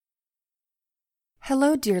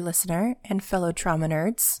Hello, dear listener and fellow trauma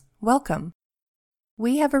nerds. Welcome.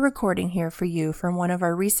 We have a recording here for you from one of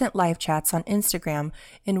our recent live chats on Instagram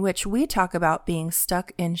in which we talk about being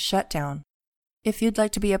stuck in shutdown. If you'd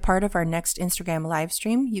like to be a part of our next Instagram live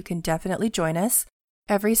stream, you can definitely join us.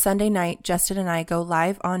 Every Sunday night, Justin and I go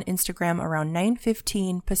live on Instagram around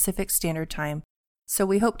 9:15 Pacific Standard Time. So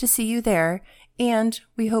we hope to see you there, and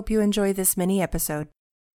we hope you enjoy this mini episode.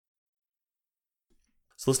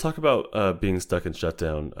 So let's talk about being stuck in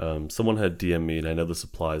shutdown. Someone had DM'd me, and I know this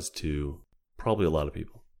applies to probably a lot of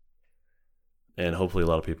people. And hopefully a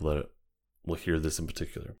lot of people that will hear this in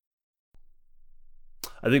particular.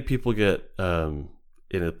 I think people get in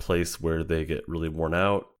a place where they get really worn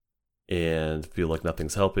out and feel like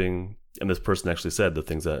nothing's helping. And this person actually said the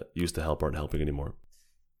things that used to help aren't helping anymore.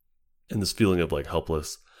 And this feeling of like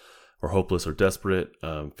helpless or hopeless or desperate,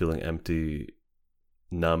 feeling empty,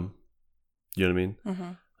 numb. You know what I mean?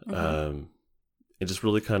 Mm-hmm. Mm-hmm. And just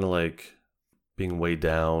really kind of like being weighed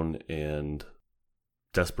down and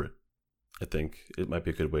desperate. I think it might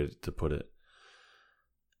be a good way to put it.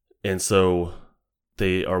 And so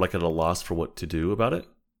they are like at a loss for what to do about it.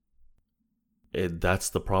 And that's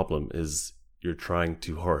the problem, is you're trying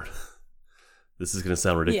too hard. This is going to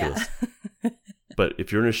sound ridiculous. Yeah. But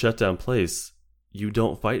if you're in a shutdown place, you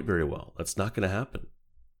don't fight very well. That's not going to happen.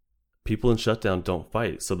 People in shutdown don't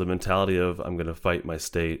fight. So the mentality of I'm going to fight my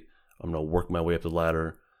state, I'm going to work my way up the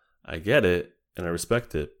ladder, I get it and I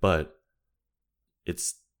respect it, but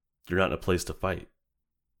you're not in a place to fight.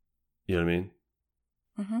 You know what I mean?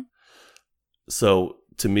 Mm-hmm. So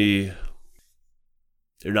to me,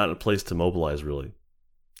 you're not in a place to mobilize really.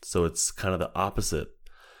 So it's kind of the opposite.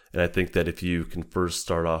 And I think that if you can first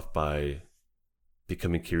start off by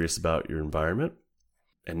becoming curious about your environment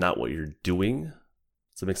and not what you're doing.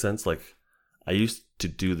 Does that make sense? Like, I used to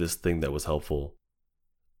do this thing that was helpful.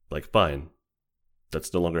 Like, fine,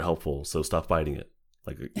 that's no longer helpful, so stop fighting it.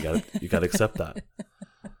 Like, you gotta accept that.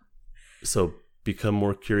 So become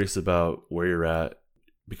more curious about where you're at.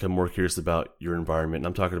 Become more curious about your environment. And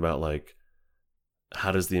I'm talking about like,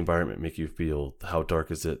 how does the environment make you feel? How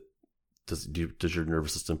dark is it? Does your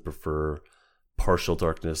nervous system prefer partial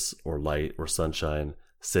darkness or light or sunshine?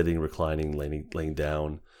 Sitting, reclining, laying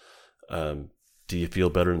down. Do you feel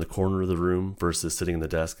better in the corner of the room versus sitting in the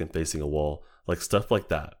desk and facing a wall? Like stuff like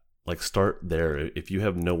that. Like start there. If you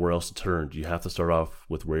have nowhere else to turn, you have to start off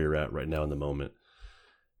with where you're at right now in the moment.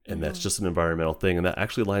 And that's just an environmental thing. And that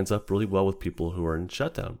actually lines up really well with people who are in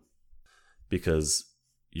shutdown. Because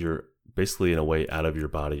you're basically in a way out of your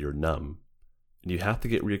body, you're numb. And you have to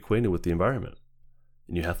get reacquainted with the environment.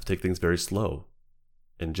 And you have to take things very slow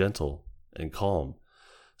and gentle and calm.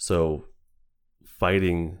 So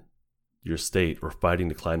fighting your state or fighting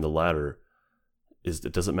to climb the ladder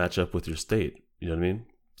it doesn't match up with your state. You know what I mean?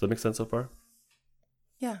 Does that make sense so far?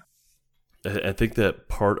 Yeah. I think that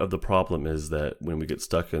part of the problem is that when we get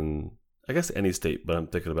stuck in, I guess, any state, but I'm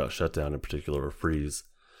thinking about shutdown in particular or freeze.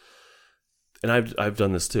 And I've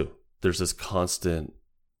done this too. There's this constant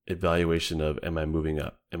evaluation of, am I moving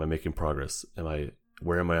up? Am I making progress?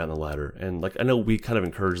 Where am I on the ladder? And like, I know we kind of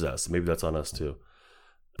encourage that, so maybe that's on us too.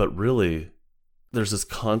 But really, there's this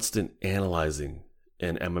constant analyzing,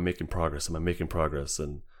 and am I making progress? Am I making progress?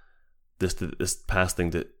 And this past thing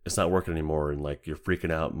that it's not working anymore, and like you're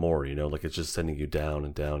freaking out more, you know, like it's just sending you down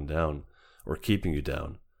and down and down, or keeping you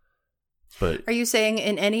down. But are you saying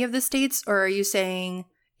in any of the states, or are you saying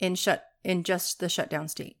in just the shutdown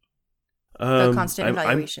state? The constant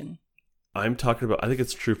evaluation. I'm talking about. I think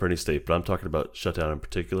it's true for any state, but I'm talking about shutdown in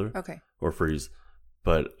particular. Okay. Or freeze.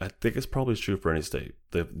 But I think it's probably true for any state.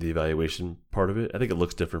 The evaluation part of it, I think it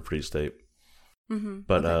looks different for each state. Mm-hmm.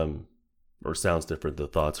 But okay. Or sounds different. The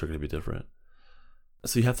thoughts are going to be different.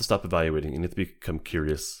 So you have to stop evaluating and you have to become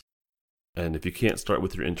curious. And if you can't start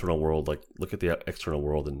with your internal world, like look at the external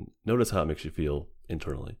world and notice how it makes you feel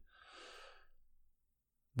internally.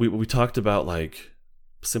 We talked about like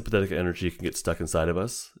sympathetic energy can get stuck inside of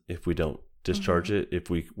us if we don't discharge it. If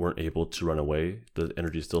we weren't able to run away, the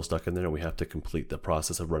energy is still stuck in there and we have to complete the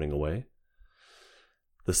process of running away.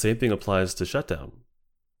 The same thing applies to shutdown.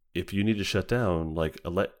 If you need to shut down, like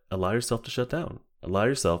allow yourself to shut down. Allow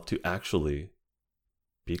yourself to actually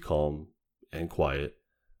be calm and quiet.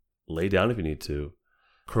 Lay down if you need to.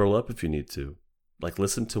 Curl up if you need to. Like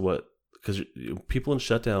listen to because people in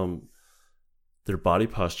shutdown, their body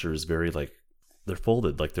posture is very like, they're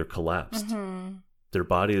folded, like they're collapsed. Mm-hmm. Their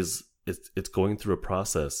body it's going through a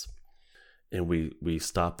process, and we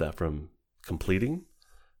stop that from completing.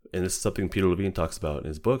 And this is something Peter Levine talks about in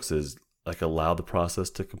his books, is like allow the process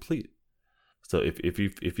to complete. So if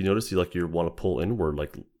you notice you want to pull inward,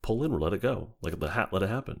 like pull inward, let it go, like let it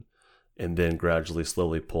happen. and then gradually,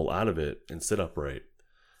 slowly pull out of it and sit upright.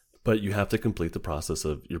 But you have to complete the process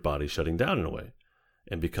of your body shutting down in a way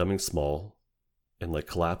and becoming small and like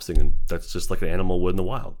collapsing. And that's just like an animal would in the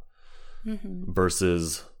wild. Mm-hmm.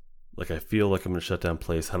 Versus like, I feel like I'm in a shutdown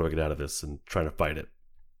place. How do I get out of this? And trying to fight it,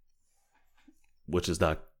 which is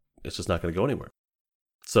not, it's just not going to go anywhere.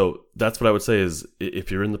 So that's what I would say is,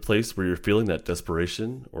 if you're in the place where you're feeling that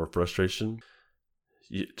desperation or frustration,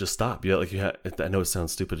 you just stop. Yeah, like I know it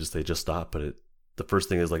sounds stupid to say just stop, but the first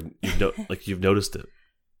thing is like, you've noticed it.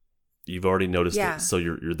 You've already noticed it, so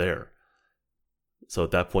you're there. So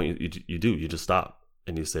at that point, you just stop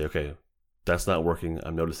and you say, okay, that's not working.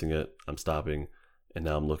 I'm noticing it. I'm stopping, and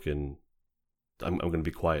now I'm looking. I'm going to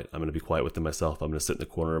be quiet. I'm going to be quiet within myself. I'm going to sit in the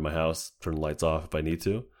corner of my house, turn the lights off if I need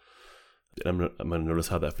to. And I'm going to notice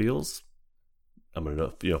how that feels. I'm going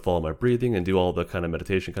to follow my breathing and do all the kind of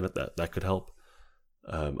meditation kind of that could help.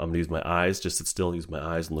 I'm going to use my eyes, just sit still, use my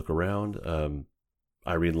eyes and look around.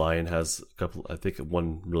 Irene Lyon has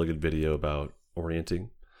one really good video about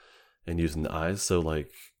orienting and using the eyes. So like,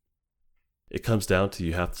 it comes down to,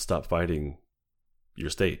 you have to stop fighting your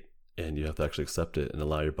state, and you have to actually accept it and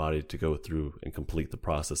allow your body to go through and complete the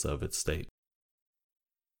process of its state.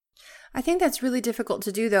 I think that's really difficult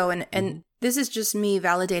to do, though. And this is just me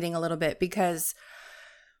validating a little bit, because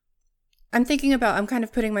I'm kind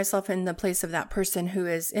of putting myself in the place of that person who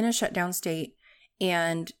is in a shutdown state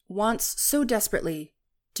and wants so desperately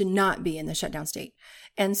to not be in the shutdown state.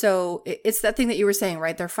 And so it's that thing that you were saying,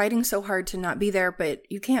 right? They're fighting so hard to not be there, but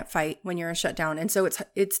you can't fight when you're in shutdown. And so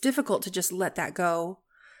it's difficult to just let that go,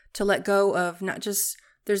 to let go of not just,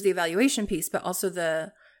 there's the evaluation piece, but also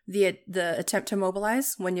the attempt to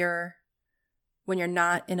mobilize when you're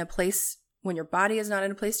not in a place, when your body is not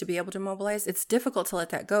in a place to be able to mobilize. It's difficult to let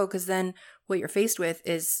that go, because then what you're faced with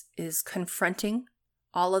is confronting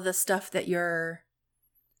all of the stuff that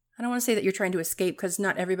I don't want to say that you're trying to escape, because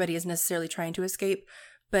not everybody is necessarily trying to escape,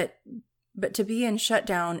 but to be in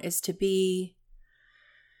shutdown is to be,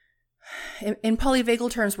 in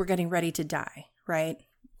polyvagal terms, we're getting ready to die, right?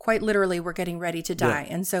 Quite literally, we're getting ready to die.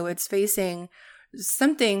 Yeah. And so it's facing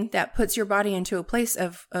something that puts your body into a place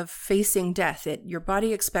of facing death. Your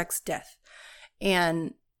body expects death.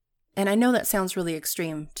 And I know that sounds really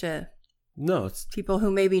extreme to it's people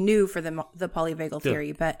who may be new for the polyvagal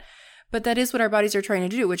theory, but that is what our bodies are trying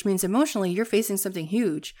to do, which means emotionally you're facing something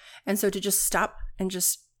huge. And so to just stop and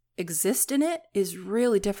just exist in it is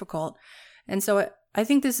really difficult. And so I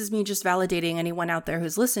think this is me just validating anyone out there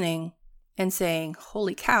who's listening and saying,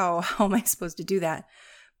 holy cow, how am I supposed to do that?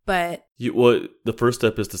 But the first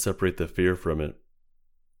step is to separate the fear from it.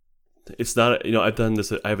 It's not, I've done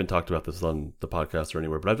this. I haven't talked about this on the podcast or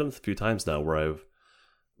anywhere, but I've done this a few times now where I've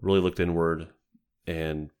really looked inward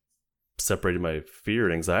and separated my fear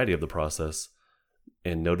and anxiety of the process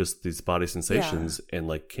and noticed these body sensations and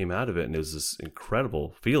like came out of it. And it was this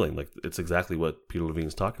incredible feeling. Like, it's exactly what Peter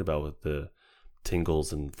Levine's talking about with the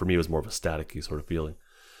tingles. And for me, it was more of a staticky sort of feeling.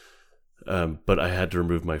 But I had to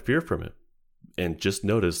remove my fear from it and just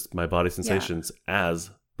notice my body sensations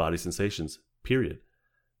as body sensations, period.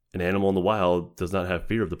 An animal in the wild does not have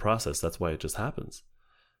fear of the process. That's why it just happens.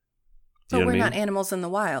 But we're not animals in the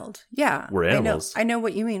wild. Yeah. We're animals. I know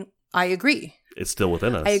what you mean. I agree. It's still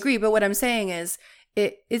within us. I agree. But what I'm saying is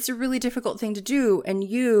it's a really difficult thing to do. And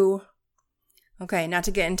not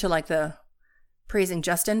to get into like the praising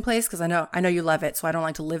Justin place, because I know you love it, so I don't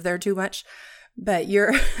like to live there too much. But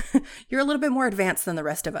you're a little bit more advanced than the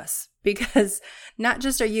rest of us, because not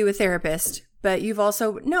just are you a therapist, but you've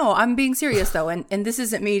also, no, I'm being serious though. And this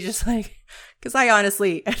isn't me just like, because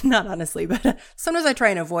not honestly, but sometimes I try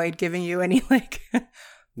and avoid giving you any like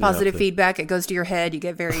positive feedback. It goes to your head. You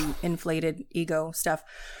get very inflated ego stuff.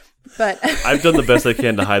 But I've done the best I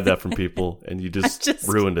can to hide that from people, and you just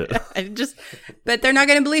ruined it. But they're not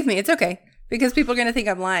going to believe me. It's okay, because people are going to think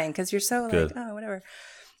I'm lying, because you're so Good. like, oh, whatever.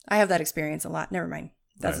 I have that experience a lot. Never mind.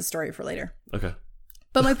 That's a story for later. Okay.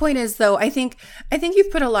 But my point is, though, I think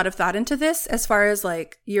you've put a lot of thought into this as far as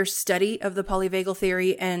like your study of the polyvagal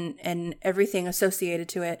theory and everything associated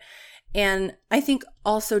to it. And I think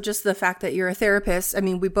also just the fact that you're a therapist. I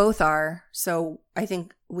mean, we both are. So I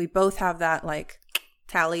think we both have that like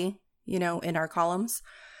tally, in our columns.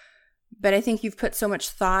 But I think you've put so much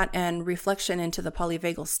thought and reflection into the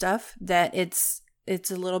polyvagal stuff that it's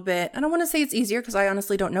a little bit, I don't want to say it's easier, because I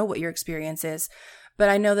honestly don't know what your experience is, but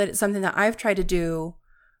I know that it's something that I've tried to do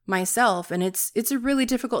myself, and it's a really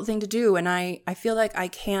difficult thing to do. And I feel like I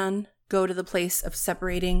can go to the place of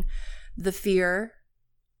separating the fear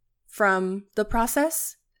from the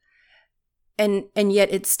process, and yet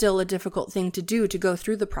it's still a difficult thing to do, to go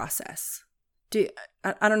through the process.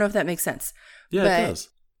 I don't know if that makes sense. Yeah, it does.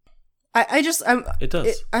 It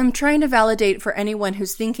does. I'm trying to validate for anyone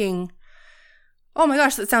who's thinking, oh my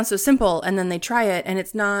gosh, that sounds so simple. And then they try it and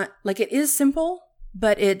it's not, like, it is simple,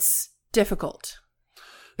 but it's difficult.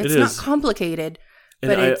 It's not complicated,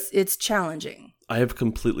 but it's challenging. I have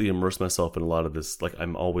completely immersed myself in a lot of this. Like,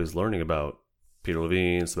 I'm always learning about Peter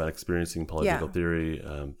Levine, somatic experiencing, polyvagal theory,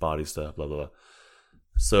 body stuff, blah, blah, blah.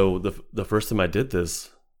 So the first time I did this,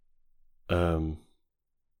 I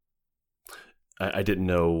didn't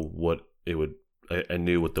know what it would, I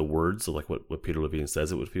knew what the words, like what Peter Levine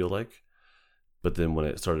says it would feel like. But then when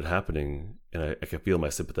it started happening, and I could feel my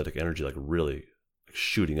sympathetic energy like really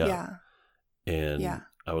shooting up. Yeah. And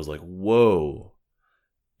I was like, whoa.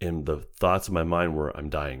 And the thoughts in my mind were, I'm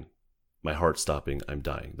dying. My heart's stopping. I'm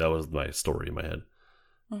dying. That was my story in my head.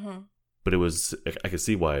 Mm-hmm. But it was, I could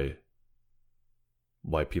see why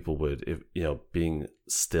people would, if being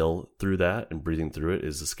still through that and breathing through it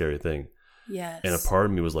is a scary thing. Yes. And a part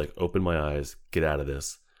of me was like, open my eyes, get out of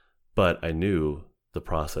this. But I knew the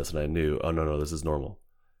process and I knew, oh no, this is normal.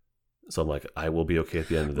 So I'm like, I will be okay at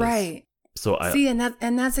the end of this. Right. So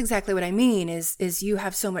and that's exactly what I mean is you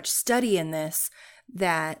have so much study in this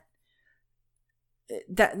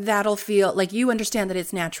that'll feel like you understand that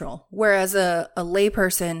it's natural. Whereas a lay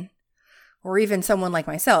person or even someone like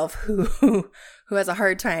myself who has a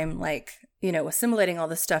hard time assimilating all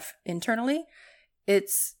this stuff internally,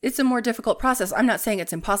 it's a more difficult process. I'm not saying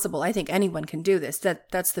it's impossible. I think anyone can do this.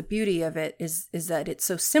 That's the beauty of it is that it's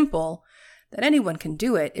so simple that anyone can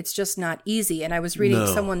do it. It's just not easy. And I was reading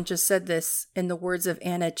someone just said this in the words of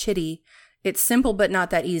Anna Chitty. It's simple, but not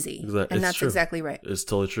that easy. Exactly. And that's true. Exactly right. It's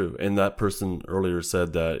totally true. And that person earlier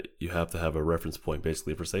said that you have to have a reference point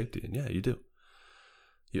basically for safety. And yeah, you do.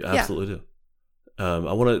 You absolutely do. I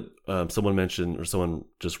want to, someone mentioned, or someone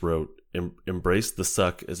just wrote, embrace the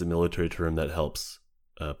suck as a military term that helps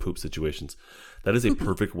poop situations. That is a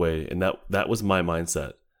perfect way. And that was my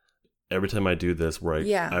mindset. Every time I do this where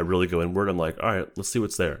I really go inward, I'm like, all right, let's see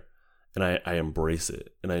what's there. And I embrace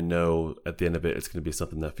it. And I know at the end of it, it's going to be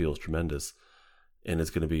something that feels tremendous. And it's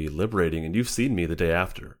going to be liberating. And you've seen me the day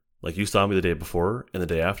after. Like, you saw me the day before and the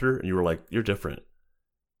day after, and you were like, you're different.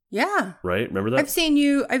 Yeah. Right? Remember that? I've seen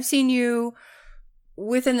you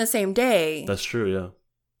within the same day. That's true, yeah.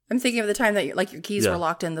 I'm thinking of the time that your keys were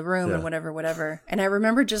locked in the room and whatever. And I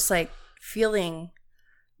remember just like feeling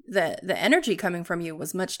the energy coming from you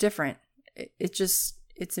was much different.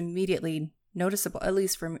 It's immediately noticeable, at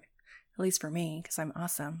least for me, because I'm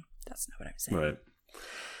awesome. That's not what I'm saying. Right.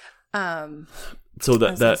 So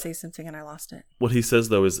I was gonna say something and I lost it. What he says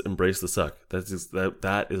though is embrace the suck.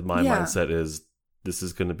 That is my mindset. Is this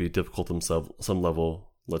is going to be difficult on some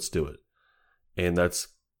level? Let's do it. And that's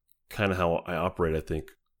kind of how I operate. I think.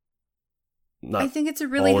 I think it's a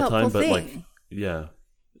really helpful thing. But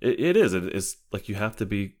it is. It's like you have to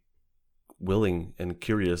be willing and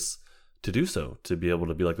curious to do so, to be able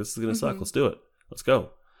to be like, this is going to suck. Let's do it. Let's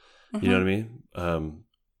go. You know what I mean?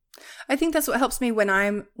 I think that's what helps me when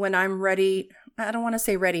I'm ready. I don't want to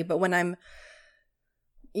say ready, but when I'm,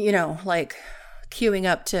 like queuing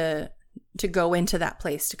up to go into that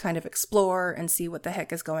place to kind of explore and see what the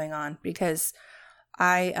heck is going on. Because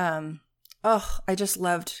I just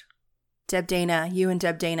loved Deb Dana, you and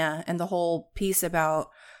Deb Dana, and the whole piece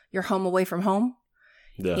about your home away from home.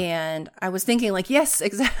 Yeah. And I was thinking like, yes,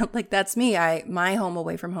 exactly. Like that's me. My home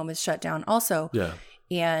away from home is shut down also. Yeah.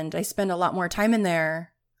 And I spend a lot more time in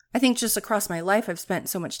there. I think just across my life, I've spent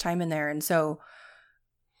so much time in there. And so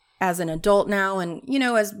as an adult now and,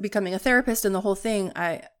 as becoming a therapist and the whole thing,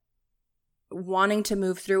 wanting to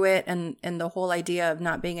move through it and the whole idea of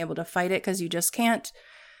not being able to fight it because you just can't.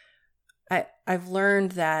 I've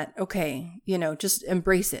learned that, okay, just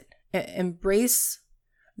embrace it. Embrace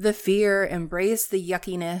the fear, embrace the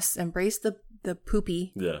yuckiness, embrace the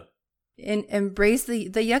poopy. Yeah. And embrace the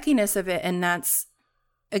yuckiness of it. And that's,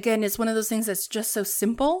 again, it's one of those things that's just so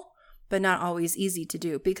simple, but not always easy to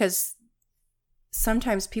do because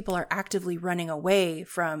sometimes people are actively running away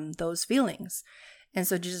from those feelings. And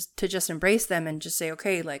so just embrace them and just say,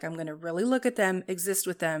 okay, like I'm going to really look at them, exist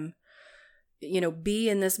with them, be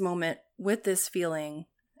in this moment with this feeling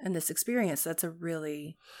and this experience. That's a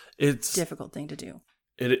really difficult thing to do.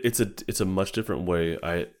 It's a much different way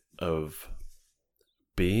of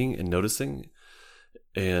being and noticing,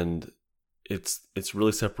 and it's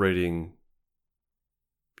really separating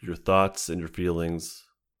your thoughts and your feelings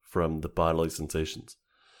from the bodily sensations,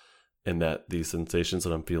 and that these sensations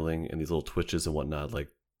that I'm feeling and these little twitches and whatnot, like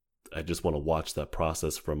I just want to watch that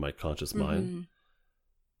process from my conscious mind,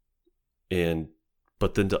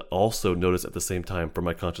 but then to also notice at the same time from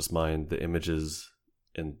my conscious mind the images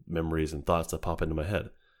and memories and thoughts that pop into my head.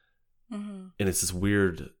 And it's this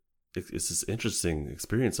weird it's this interesting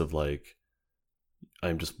experience of like,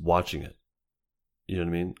 I'm just watching it. You know what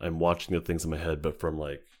I mean? I'm watching the things in my head, but from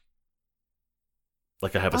like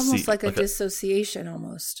I have a seat. Almost like a dissociation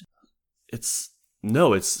almost. It's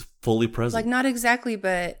fully present. Like not exactly,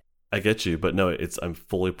 but... I get you, but no, I'm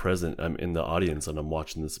fully present. I'm in the audience and I'm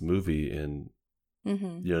watching this movie and you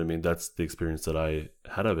know what I mean? That's the experience that I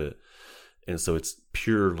had of it. And so it's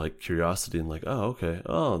pure like curiosity and like, oh, okay.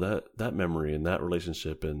 Oh, that memory and that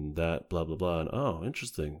relationship and that blah, blah, blah. And oh,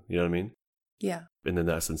 interesting. You know what I mean? Yeah. And then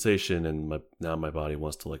that sensation and now my body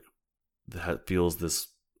wants to like, feels this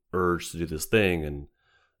urge to do this thing. And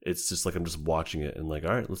it's just like, I'm just watching it and like,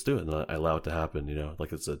 all right, let's do it. And I allow it to happen, you know,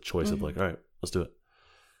 like it's a choice of like, all right, let's do it.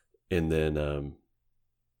 And then,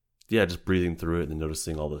 just breathing through it and then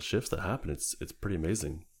noticing all the shifts that happen. It's pretty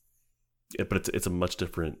amazing. Yeah, but it's a much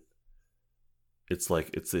different. It's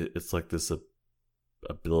like this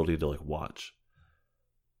ability to like watch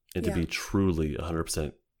and to be truly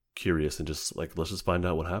 100% curious and just like, let's just find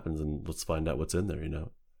out what happens and let's find out what's in there, you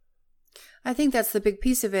know? I think that's the big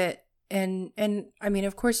piece of it. And I mean,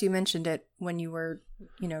 of course you mentioned it when you were,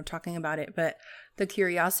 you know, talking about it, but the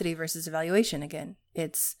curiosity versus evaluation again,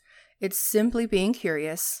 it's simply being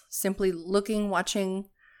curious, simply looking, watching,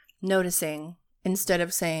 noticing, instead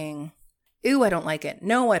of saying, ooh, I don't like it.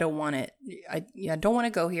 No, I don't want it. I don't want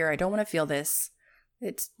to go here. I don't want to feel this.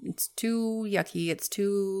 It's too yucky. It's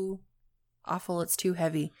too awful. It's too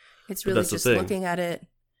heavy. It's really just looking at it.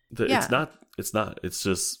 It's not. It's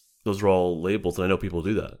just, those are all labels. And I know people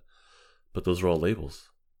do that, but those are all labels.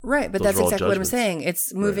 Right. But that's exactly what I'm saying.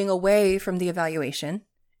 It's moving away from the evaluation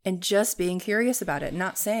and just being curious about it.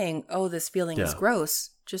 Not saying, oh, this feeling is gross.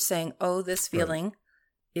 Just saying, oh, this feeling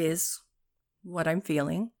is what I'm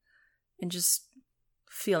feeling. And just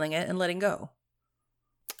feeling it and letting go.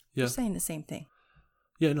 Yeah. We're saying the same thing.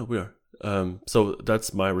 Yeah, no, we are. So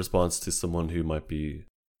that's my response to someone who might be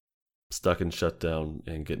stuck and shut down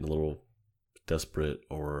and getting a little desperate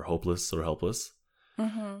or hopeless or helpless.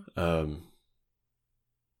 Mm-hmm.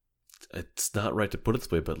 It's not right to put it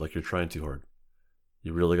this way, but like you're trying too hard.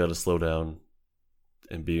 You really got to slow down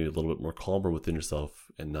and be a little bit more calmer within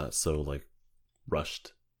yourself and not so like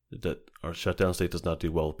rushed. That our shutdown state does not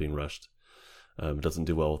do well with being rushed. It doesn't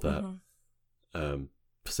do well with that. Mm-hmm.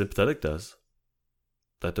 Sympathetic does.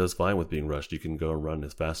 That does fine with being rushed. You can go and run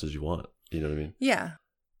as fast as you want. You know what I mean? Yeah.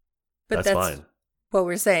 But that's fine. What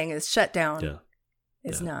we're saying is shutdown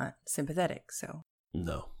is not sympathetic. So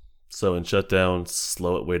no. So in shutdown,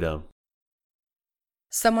 slow it way down.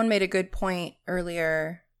 Someone made a good point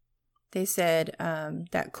earlier. They said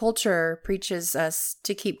that culture preaches us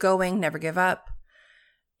to keep going, never give up.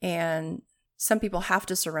 And some people have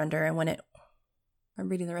to surrender. And I'm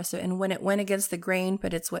reading the rest of it. And when it went against the grain,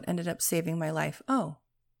 but it's what ended up saving my life. Oh,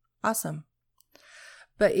 awesome.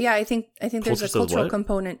 But yeah, I think there's a cultural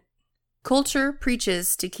component. Culture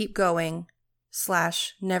preaches to keep going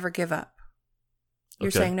 / never give up. You're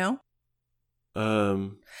saying no?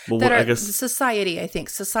 Well, I guess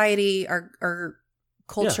society, our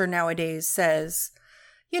culture nowadays says,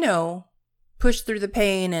 you know, push through the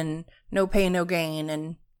pain and no pain, no gain.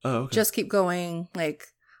 And just keep going, like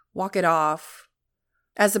walk it off,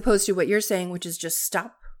 as opposed to what you're saying, which is just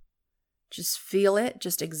stop, just feel it,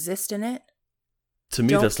 just exist in it. To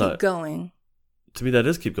me, that's not keep going. To me, that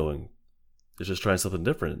is keep going. It's just trying something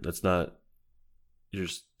different. That's not. You're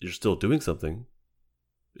still doing something.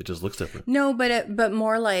 It just looks different. No, but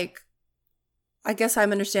more like, I guess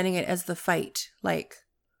I'm understanding it as the fight. Like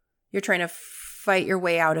you're trying to fight your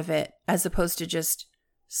way out of it, as opposed to just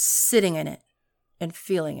sitting in it and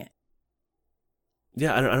feeling it.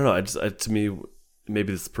 Yeah, I don't know. To me,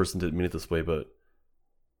 maybe this person didn't mean it this way, but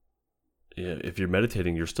yeah, if you're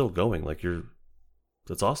meditating, you're still going. Like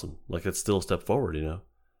that's awesome. Like it's still a step forward, you know.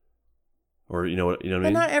 Or you know what I mean. But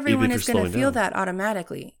not everyone is going to feel that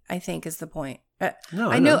automatically, I think, is the point. No,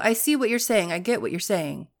 I know. I see what you're saying. I get what you're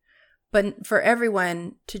saying. But for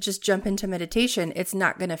everyone to just jump into meditation, it's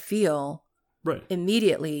not going to feel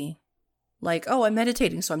immediately like, oh, I'm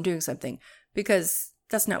meditating, so I'm doing something. Because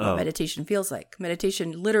that's not what meditation feels like.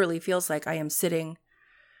 Meditation literally feels like I am sitting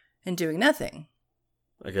and doing nothing.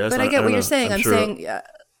 I guess. But I get what you're saying. I'm saying,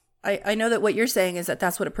 I know that what you're saying is that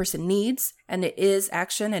that's what a person needs, and it is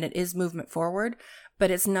action and it is movement forward,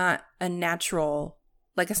 but it's not a natural,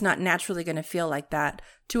 like it's not naturally going to feel like that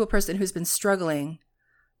to a person who's been struggling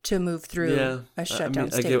to move through a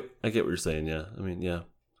shutdown state. I get what you're saying. Yeah. I mean, yeah.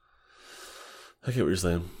 I get what you're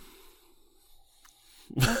saying.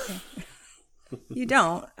 Okay. You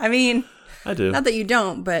don't. I mean, I do. Not that you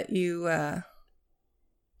don't, but you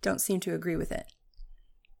don't seem to agree with it.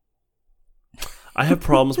 I have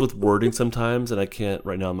problems with wording sometimes, and I can't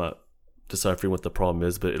right now. I'm not deciphering what the problem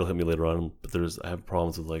is, but it'll hit me later on. But I have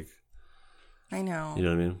problems with like. I know. You know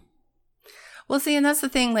what I mean? Well, see, and that's the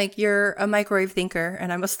thing. Like, you're a microwave thinker,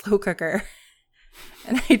 and I'm a slow cooker,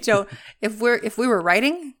 and I don't. If we were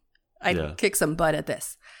writing, I'd kick some butt at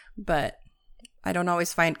this, but I don't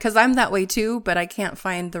always find, because I'm that way too. But I can't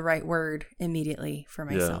find the right word immediately for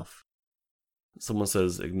myself. Yeah. Someone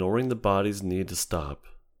says ignoring the body's need to stop,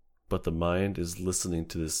 but the mind is listening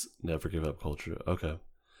to this never give up culture. Okay,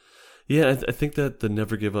 yeah, I think that the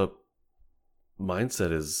never give up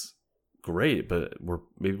mindset is great, but we're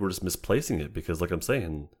just misplacing it, because like I'm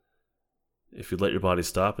saying, if you let your body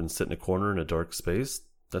stop and sit in a corner in a dark space,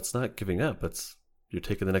 that's not giving up. You're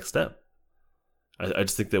taking the next step. I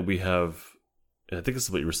just think that we have, and I think this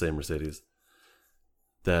is what you were saying, Mercedes,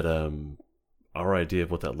 that our idea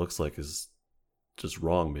of what that looks like is just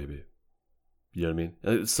wrong, maybe. You know what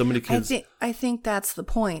I mean? So many kids. I think that's the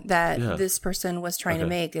point that this person was trying to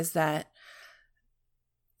make, is that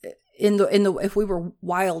if we were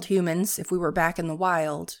wild humans, if we were back in the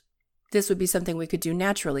wild, this would be something we could do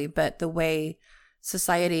naturally. But the way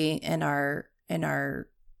society and our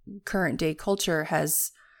current day culture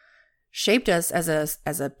has shaped us as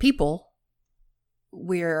a people,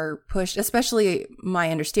 we're pushed, especially my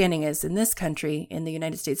understanding is in this country, in the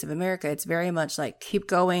United States of America, it's very much like, keep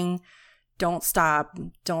going, don't stop,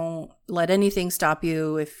 don't let anything stop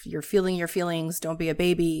you. If you're feeling your feelings, don't be a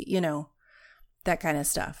baby, that kind of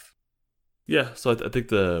stuff. Yeah, so I think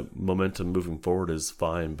the momentum moving forward is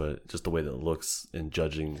fine, but just the way that it looks and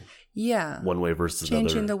judging one way versus another,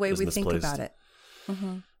 changing the way we misplaced. think about it.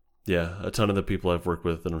 Mm-hmm. Yeah, a ton of the people I've worked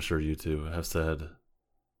with, and I'm sure you too, have said,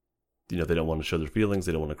 they don't want to show their feelings,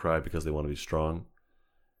 they don't want to cry because they want to be strong.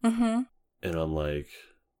 Mm-hmm. And I'm like,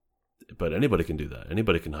 but anybody can do that.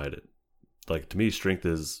 Anybody can hide it. Like, to me, strength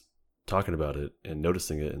is talking about it and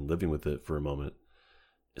noticing it and living with it for a moment,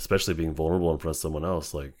 especially being vulnerable in front of someone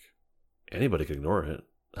else. Like, anybody can ignore it.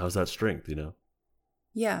 How's that strength,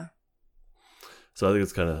 Yeah. So I think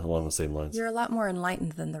it's kind of along the same lines. You're a lot more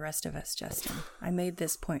enlightened than the rest of us, Justin. I made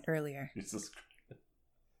this point earlier. Jesus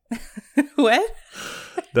Christ. What?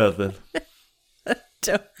 Nothing.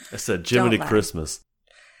 I said Jiminy Christmas.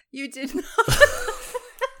 You did not.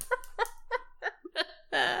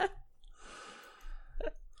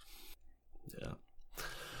 Yeah.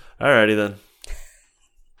 Alrighty then.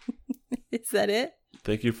 Is that it?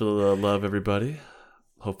 Thank you for the love, everybody.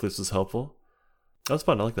 Hopefully this was helpful. That was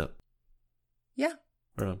fun. I like that. Yeah.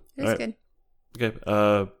 Right on. It was good. Okay.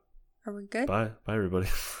 Are we good? Bye. Bye, everybody.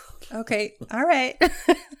 Okay. All right.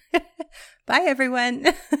 Bye, everyone.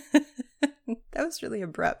 That was really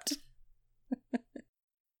abrupt.